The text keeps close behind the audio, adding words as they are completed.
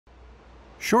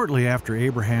Shortly after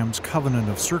Abraham's covenant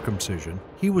of circumcision,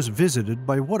 he was visited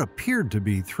by what appeared to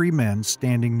be three men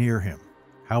standing near him.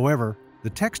 However,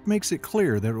 the text makes it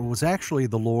clear that it was actually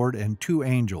the Lord and two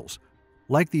angels,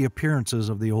 like the appearances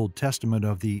of the Old Testament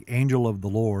of the angel of the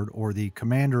Lord or the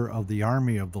commander of the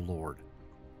army of the Lord.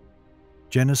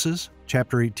 Genesis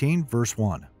chapter 18, verse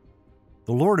 1.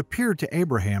 The Lord appeared to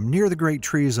Abraham near the great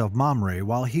trees of Mamre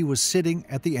while he was sitting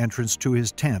at the entrance to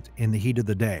his tent in the heat of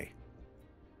the day.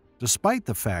 Despite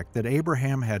the fact that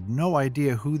Abraham had no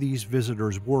idea who these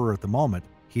visitors were at the moment,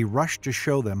 he rushed to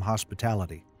show them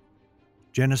hospitality.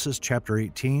 Genesis chapter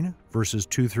 18, verses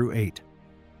 2 through 8.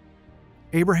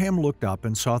 Abraham looked up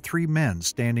and saw three men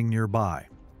standing nearby.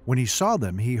 When he saw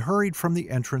them, he hurried from the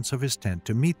entrance of his tent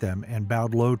to meet them and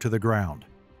bowed low to the ground.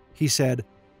 He said,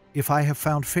 "If I have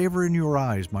found favor in your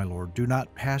eyes, my Lord, do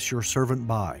not pass your servant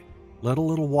by. Let a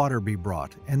little water be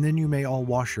brought, and then you may all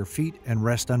wash your feet and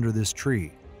rest under this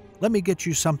tree. Let me get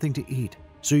you something to eat,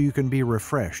 so you can be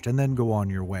refreshed and then go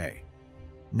on your way,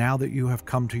 now that you have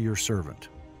come to your servant."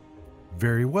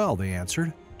 "Very well," they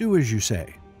answered. "Do as you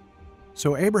say."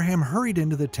 So Abraham hurried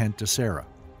into the tent to Sarah.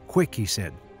 "Quick," he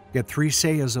said, "get 3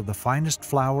 seahs of the finest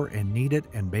flour and knead it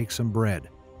and bake some bread."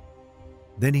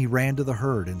 Then he ran to the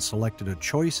herd and selected a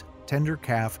choice, tender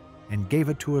calf and gave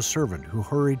it to a servant who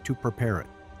hurried to prepare it.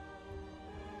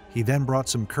 He then brought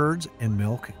some curds and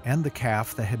milk and the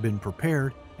calf that had been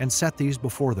prepared and set these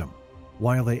before them.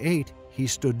 While they ate, he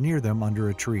stood near them under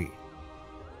a tree.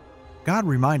 God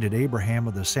reminded Abraham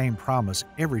of the same promise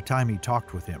every time he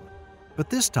talked with him, but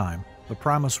this time the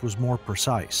promise was more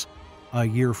precise, a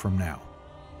year from now.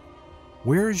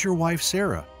 "Where is your wife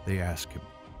Sarah?" they asked him.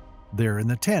 "There in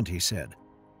the tent," he said.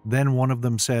 Then one of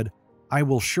them said, "I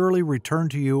will surely return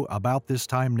to you about this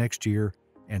time next year,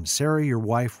 and Sarah your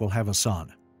wife will have a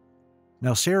son."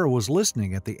 Now Sarah was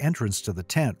listening at the entrance to the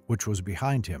tent, which was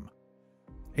behind him.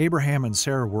 Abraham and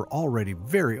Sarah were already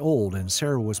very old, and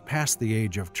Sarah was past the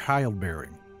age of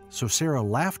childbearing. So Sarah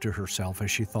laughed to herself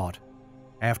as she thought,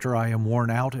 "After I am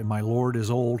worn out and my Lord is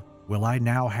old, will I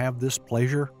now have this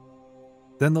pleasure?"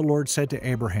 Then the Lord said to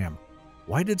Abraham,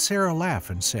 "Why did Sarah laugh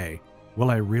and say,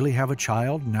 'Will I really have a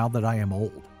child now that I am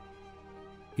old?'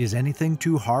 Is anything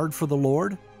too hard for the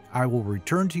Lord? I will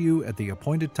return to you at the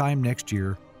appointed time next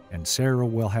year, and Sarah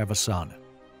will have a son."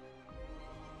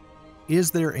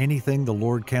 Is there anything the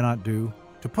Lord cannot do?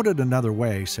 To put it another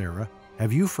way, Sarah,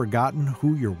 have you forgotten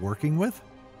who you're working with?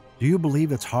 Do you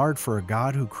believe it's hard for a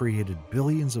God who created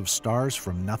billions of stars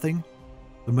from nothing?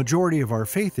 The majority of our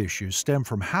faith issues stem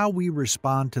from how we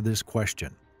respond to this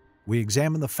question. We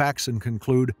examine the facts and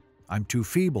conclude, "I'm too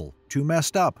feeble, too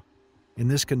messed up. In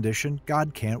this condition,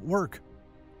 God can't work."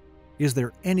 Is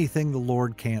there anything the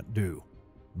Lord can't do?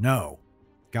 No.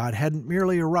 God hadn't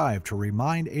merely arrived to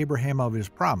remind Abraham of his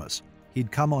promise.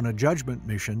 He'd come on a judgment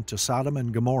mission to Sodom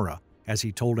and Gomorrah, as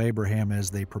he told Abraham as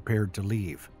they prepared to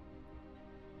leave.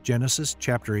 Genesis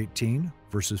chapter 18,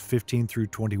 verses 15 through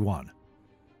 21.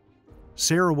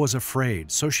 Sarah was afraid,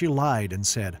 so she lied and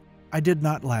said, "I did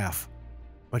not laugh."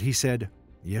 But he said,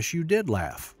 "Yes, you did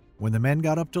laugh." When the men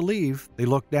got up to leave, they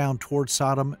looked down toward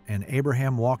Sodom, and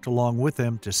Abraham walked along with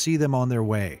them to see them on their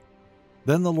way.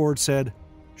 Then the Lord said,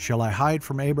 "Shall I hide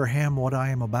from Abraham what I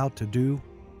am about to do?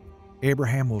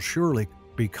 Abraham will surely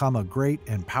become a great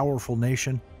and powerful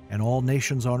nation, and all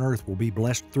nations on earth will be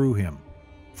blessed through him.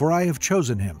 For I have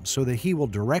chosen him so that he will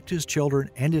direct his children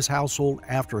and his household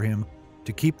after him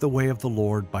to keep the way of the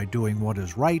Lord by doing what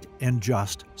is right and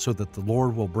just, so that the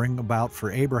Lord will bring about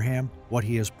for Abraham what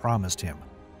he has promised him."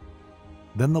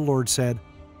 Then the Lord said,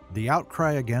 "The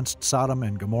outcry against Sodom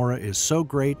and Gomorrah is so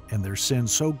great and their sin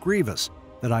so grievous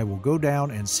that I will go down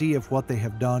and see if what they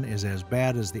have done is as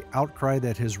bad as the outcry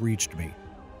that has reached me.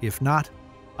 If not,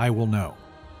 I will know."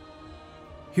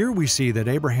 Here we see that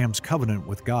Abraham's covenant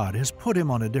with God has put him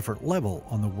on a different level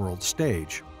on the world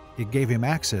stage. It gave him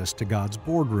access to God's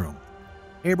boardroom.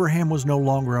 Abraham was no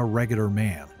longer a regular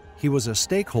man. He was a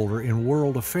stakeholder in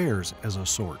world affairs as a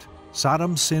sort.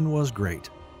 Sodom's sin was great.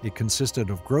 It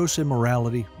consisted of gross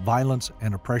immorality, violence,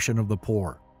 and oppression of the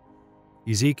poor.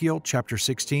 Ezekiel chapter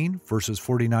 16, verses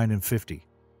 49 and 50.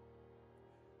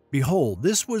 "Behold,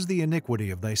 this was the iniquity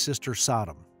of thy sister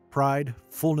Sodom. Pride,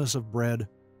 fullness of bread,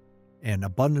 and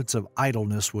abundance of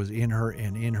idleness was in her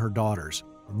and in her daughters.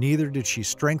 Neither did she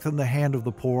strengthen the hand of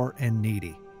the poor and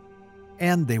needy.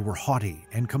 And they were haughty,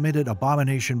 and committed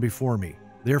abomination before me.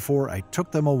 Therefore I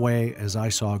took them away as I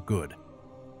saw good."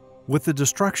 With the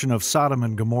destruction of Sodom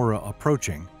and Gomorrah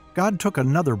approaching, God took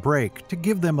another break to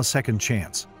give them a second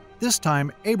chance. This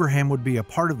time, Abraham would be a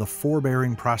part of the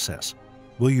forbearing process.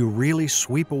 Will you really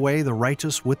sweep away the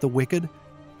righteous with the wicked?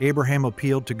 Abraham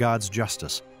appealed to God's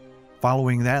justice.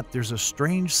 Following that, there's a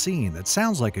strange scene that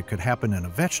sounds like it could happen in a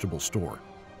vegetable store.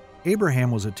 Abraham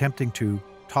was attempting to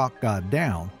talk God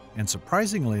down, and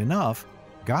surprisingly enough,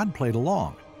 God played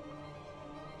along.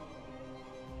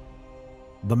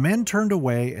 The men turned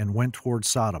away and went toward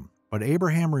Sodom, but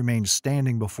Abraham remained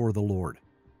standing before the Lord.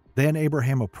 Then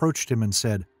Abraham approached him and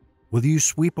said, "Will you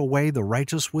sweep away the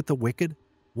righteous with the wicked?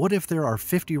 What if there are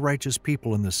 50 righteous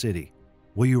people in the city?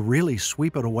 Will you really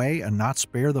sweep it away and not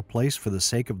spare the place for the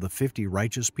sake of the 50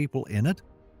 righteous people in it?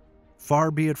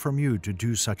 Far be it from you to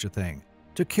do such a thing,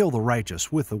 to kill the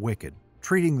righteous with the wicked,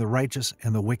 treating the righteous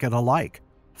and the wicked alike.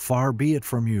 Far be it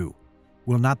from you.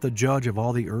 Will not the judge of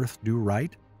all the earth do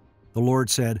right?" The Lord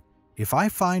said, "If I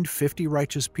find 50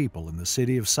 righteous people in the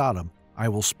city of Sodom, I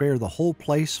will spare the whole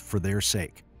place for their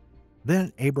sake."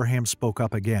 Then Abraham spoke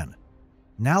up again.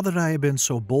 "Now that I have been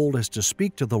so bold as to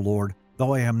speak to the Lord,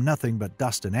 though I am nothing but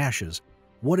dust and ashes,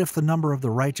 what if the number of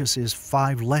the righteous is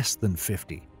 5 less than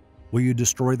 50? Will you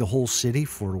destroy the whole city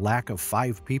for lack of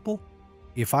 5 people?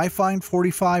 If I find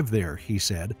 45 there," he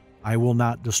said, "I will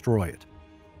not destroy it."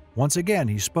 Once again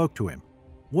he spoke to him.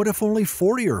 "What if only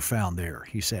 40 are found there?"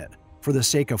 he said. "For the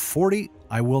sake of 40,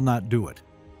 I will not do it."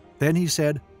 Then he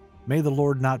said, "May the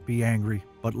Lord not be angry,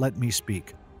 but let me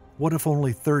speak. What if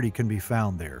only 30 can be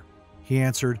found there?" He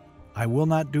answered, "I will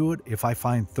not do it if I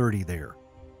find 30 there."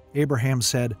 Abraham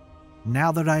said,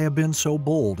 "Now that I have been so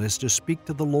bold as to speak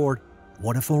to the Lord,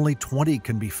 what if only 20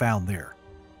 can be found there?"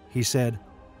 He said,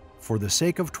 "For the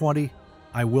sake of 20,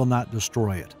 I will not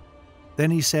destroy it."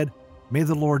 Then he said, "May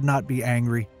the Lord not be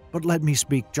angry, but let me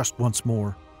speak just once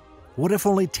more. What if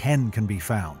only 10 can be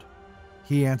found?"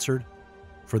 He answered,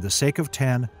 "For the sake of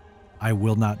 10, I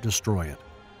will not destroy it."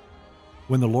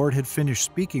 When the Lord had finished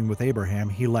speaking with Abraham,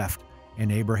 he left,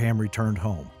 and Abraham returned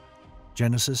home.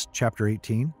 Genesis chapter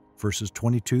 18, verses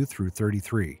 22 through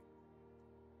 33.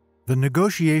 The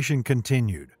negotiation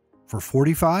continued. For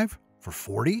 45? For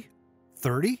 40?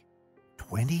 30?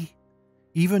 20?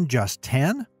 Even just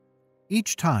 10?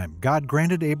 Each time, God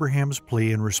granted Abraham's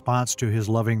plea in response to his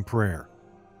loving prayer.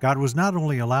 God was not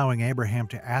only allowing Abraham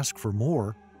to ask for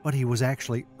more, but he was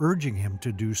actually urging him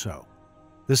to do so.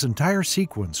 This entire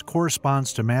sequence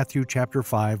corresponds to Matthew chapter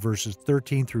 5, verses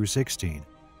 13 through 16,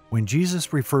 when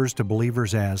Jesus refers to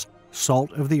believers as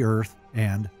salt of the earth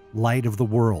and light of the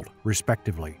world,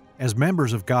 respectively. As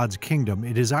members of God's kingdom,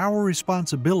 it is our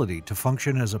responsibility to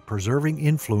function as a preserving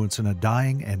influence in a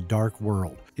dying and dark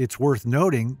world. It's worth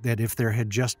noting that if there had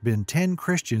just been 10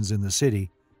 Christians in the city,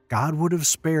 God would have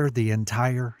spared the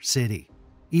entire city.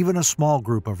 Even a small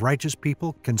group of righteous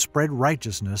people can spread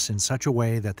righteousness in such a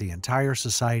way that the entire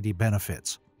society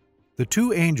benefits. The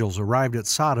 2 angels arrived at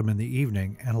Sodom in the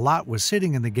evening, and Lot was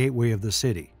sitting in the gateway of the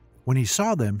city. When he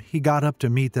saw them, he got up to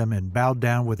meet them and bowed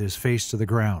down with his face to the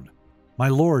ground. "My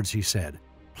lords," he said,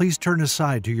 "please turn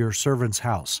aside to your servant's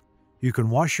house. You can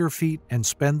wash your feet and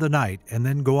spend the night, and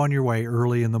then go on your way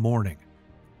early in the morning."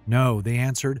 "No," they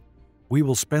answered, "we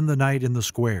will spend the night in the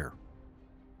square."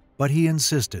 But he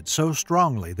insisted so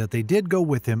strongly that they did go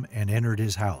with him and entered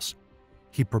his house.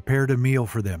 He prepared a meal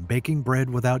for them, baking bread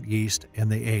without yeast,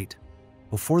 and they ate.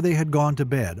 Before they had gone to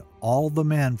bed, all the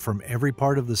men from every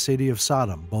part of the city of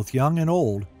Sodom, both young and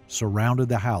old, surrounded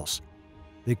the house.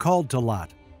 They called to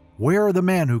Lot, "Where are the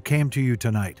men who came to you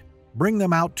tonight? Bring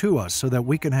them out to us so that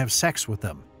we can have sex with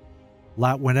them."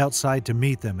 Lot went outside to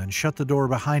meet them and shut the door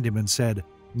behind him and said,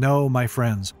 "No, my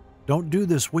friends, don't do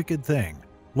this wicked thing.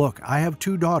 Look, I have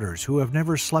 2 daughters who have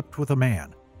never slept with a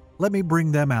man. Let me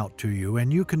bring them out to you,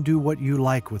 and you can do what you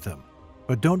like with them.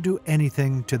 But don't do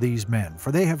anything to these men,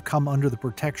 for they have come under the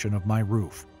protection of my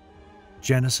roof."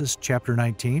 Genesis chapter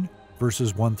 19,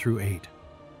 verses 1 through 8.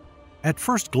 At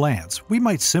first glance, we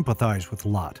might sympathize with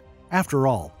Lot. After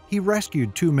all, he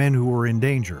rescued 2 men who were in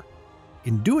danger.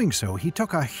 In doing so, he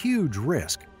took a huge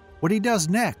risk. What he does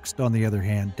next, on the other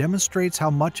hand, demonstrates how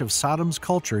much of Sodom's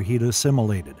culture he'd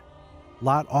assimilated.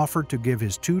 Lot offered to give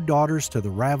his 2 daughters to the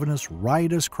ravenous,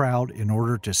 riotous crowd in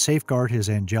order to safeguard his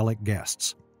angelic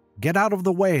guests. "Get out of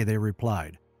the way," they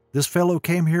replied. "This fellow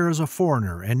came here as a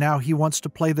foreigner, and now he wants to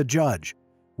play the judge.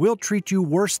 We'll treat you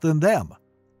worse than them."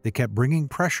 They kept bringing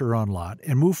pressure on Lot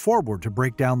and moved forward to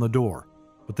break down the door.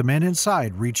 But the men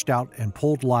inside reached out and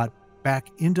pulled Lot back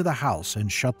into the house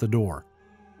and shut the door.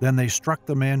 Then they struck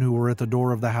the men who were at the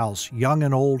door of the house, young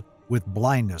and old, with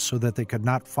blindness so that they could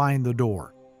not find the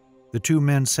door. The 2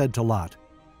 men said to Lot,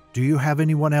 "Do you have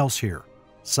anyone else here?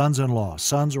 Sons-in-law,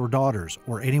 sons or daughters,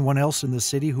 or anyone else in the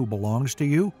city who belongs to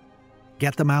you?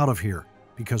 Get them out of here,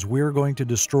 because we're going to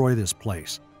destroy this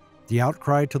place. The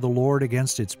outcry to the Lord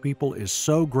against its people is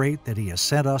so great that he has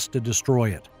sent us to destroy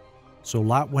it." So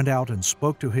Lot went out and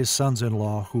spoke to his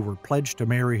sons-in-law who were pledged to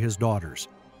marry his daughters.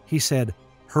 He said,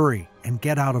 "Hurry and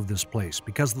get out of this place,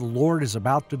 because the Lord is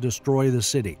about to destroy the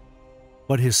city."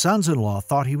 But his sons-in-law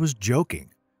thought he was joking.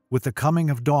 With the coming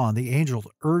of dawn, the angel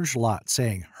urged Lot,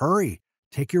 saying, "Hurry,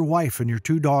 take your wife and your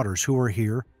 2 daughters who are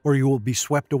here, or you will be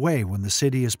swept away when the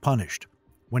city is punished."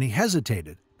 When he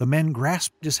hesitated, the men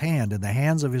grasped his hand and the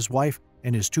hands of his wife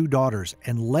and his 2 daughters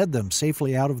and led them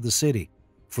safely out of the city,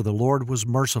 for the Lord was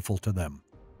merciful to them.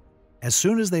 As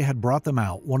soon as they had brought them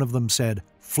out, one of them said,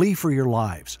 "Flee for your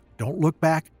lives. Don't look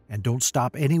back and don't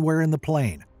stop anywhere in the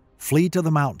plain. Flee to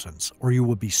the mountains, or you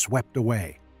will be swept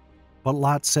away." But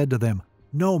Lot said to them,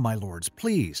 "No, my lords,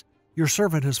 please. Your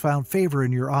servant has found favor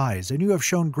in your eyes, and you have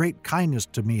shown great kindness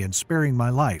to me in sparing my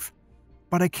life.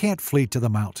 But I can't flee to the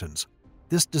mountains.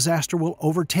 This disaster will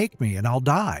overtake me, and I'll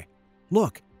die.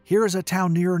 Look, here is a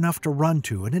town near enough to run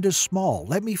to, and it is small.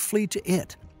 Let me flee to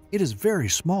it. It is very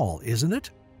small, isn't it?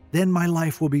 Then my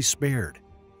life will be spared."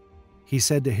 He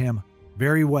said to him,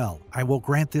 "Very well, I will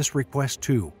grant this request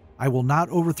too. I will not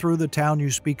overthrow the town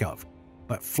you speak of,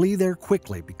 but flee there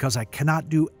quickly, because I cannot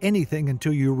do anything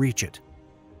until you reach it."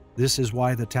 This is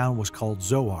why the town was called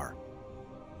Zoar.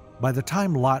 By the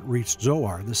time Lot reached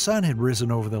Zoar, the sun had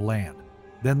risen over the land.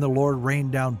 Then the Lord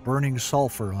rained down burning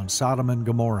sulfur on Sodom and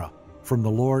Gomorrah from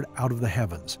the Lord out of the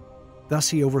heavens. Thus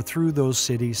he overthrew those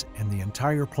cities and the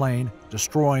entire plain,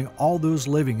 destroying all those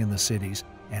living in the cities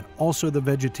and also the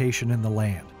vegetation in the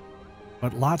land.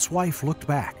 But Lot's wife looked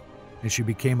back, and she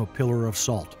became a pillar of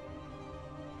salt.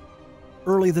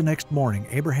 Early the next morning,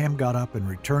 Abraham got up and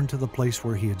returned to the place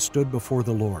where he had stood before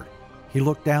the Lord. He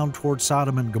looked down toward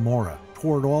Sodom and Gomorrah,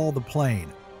 toward all the plain,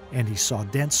 and he saw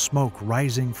dense smoke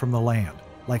rising from the land,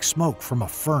 like smoke from a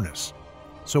furnace.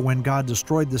 So when God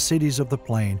destroyed the cities of the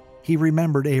plain, he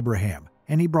remembered Abraham,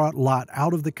 and he brought Lot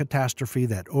out of the catastrophe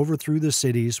that overthrew the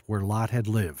cities where Lot had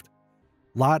lived.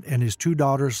 Lot and his 2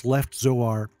 daughters left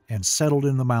Zoar and settled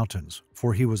in the mountains,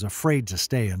 for he was afraid to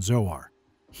stay in Zoar.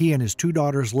 He and his 2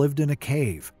 daughters lived in a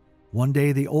cave. One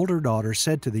day the older daughter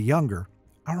said to the younger,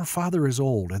 "Our father is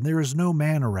old, and there is no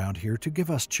man around here to give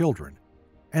us children.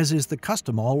 As is the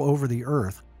custom all over the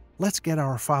earth, let's get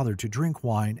our father to drink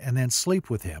wine and then sleep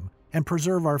with him and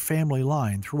preserve our family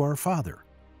line through our father."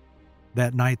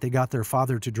 That night they got their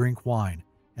father to drink wine,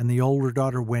 and the older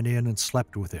daughter went in and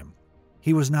slept with him.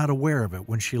 He was not aware of it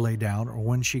when she lay down or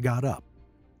when she got up.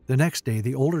 The next day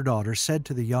the older daughter said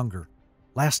to the younger,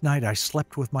 "Last night I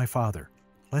slept with my father.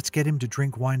 Let's get him to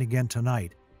drink wine again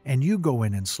tonight, and you go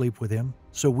in and sleep with him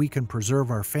so we can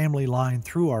preserve our family line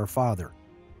through our father."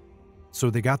 So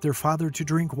they got their father to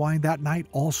drink wine that night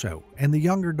also, and the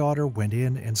younger daughter went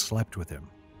in and slept with him.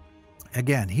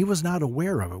 Again, he was not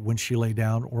aware of it when she lay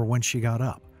down or when she got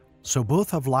up. So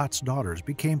both of Lot's daughters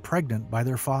became pregnant by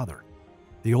their father.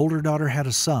 The older daughter had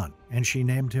a son, and she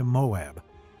named him Moab.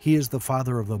 He is the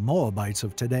father of the Moabites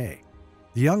of today.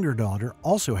 The younger daughter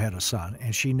also had a son,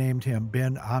 and she named him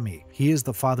Ben-Ami. He is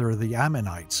the father of the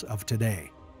Ammonites of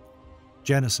today.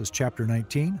 Genesis chapter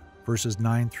 19, verses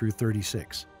 9 through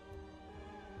 36.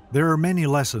 There are many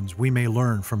lessons we may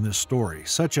learn from this story,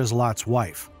 such as Lot's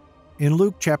wife. In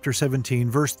Luke chapter 17,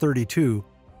 verse 32,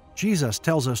 Jesus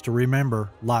tells us to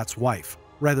remember Lot's wife,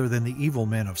 rather than the evil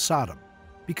men of Sodom,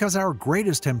 because our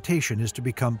greatest temptation is to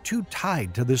become too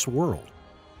tied to this world.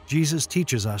 Jesus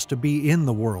teaches us to be in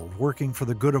the world, working for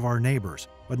the good of our neighbors,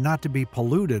 but not to be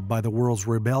polluted by the world's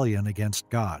rebellion against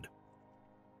God.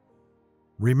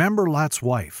 Remember Lot's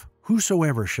wife.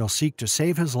 Whosoever shall seek to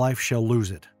save his life shall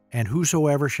lose it, and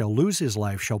whosoever shall lose his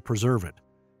life shall preserve it.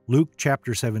 Luke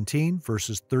chapter 17,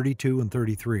 verses 32 and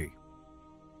 33.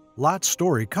 Lot's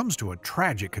story comes to a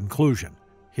tragic conclusion.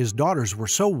 His daughters were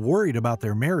so worried about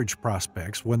their marriage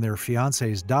prospects when their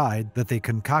fiancés died that they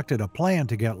concocted a plan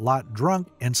to get Lot drunk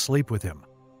and sleep with him.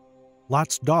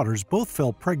 Lot's daughters both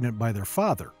fell pregnant by their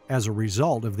father as a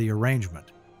result of the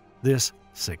arrangement. This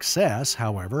success,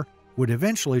 however, would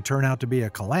eventually turn out to be a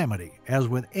calamity, as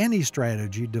with any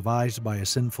strategy devised by a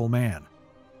sinful man.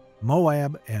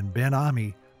 Moab and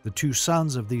Ben-Ami, the 2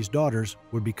 sons of these daughters,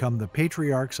 would become the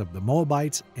patriarchs of the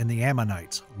Moabites and the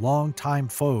Ammonites, longtime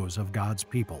foes of God's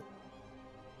people.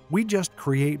 We just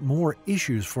create more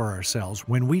issues for ourselves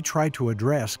when we try to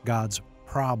address God's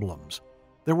problems.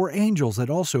 There were angels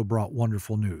that also brought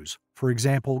wonderful news. For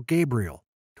example, Gabriel.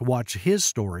 To watch his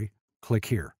story, click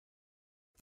here.